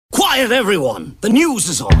Quiet, everyone. The news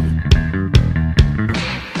is on.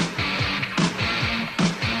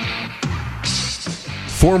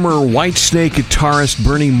 Former Whitesnake guitarist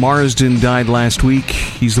Bernie Marsden died last week.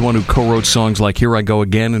 He's the one who co-wrote songs like Here I Go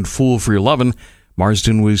Again and Fool for Your Lovin'.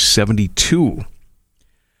 Marsden was 72.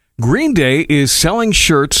 Green Day is selling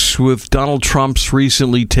shirts with Donald Trump's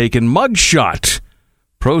recently taken mugshot.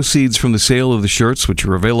 Proceeds from the sale of the shirts, which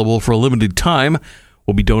are available for a limited time,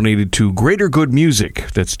 will be donated to Greater Good Music.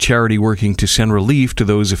 That's a charity working to send relief to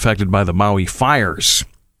those affected by the Maui fires.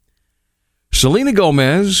 Selena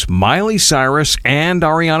Gomez, Miley Cyrus, and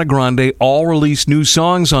Ariana Grande all released new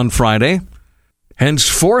songs on Friday.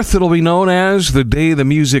 Henceforth, it'll be known as the day the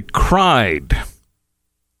music cried.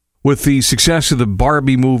 With the success of the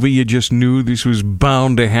Barbie movie, you just knew this was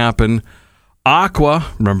bound to happen. Aqua,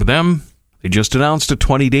 remember them? They just announced a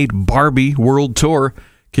 20-date Barbie World Tour.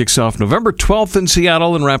 Kicks off November 12th in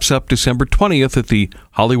Seattle and wraps up December 20th at the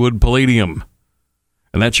Hollywood Palladium.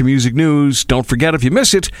 And that's your music news. Don't forget, if you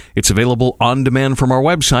miss it, it's available on demand from our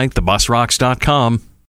website, thebusrocks.com.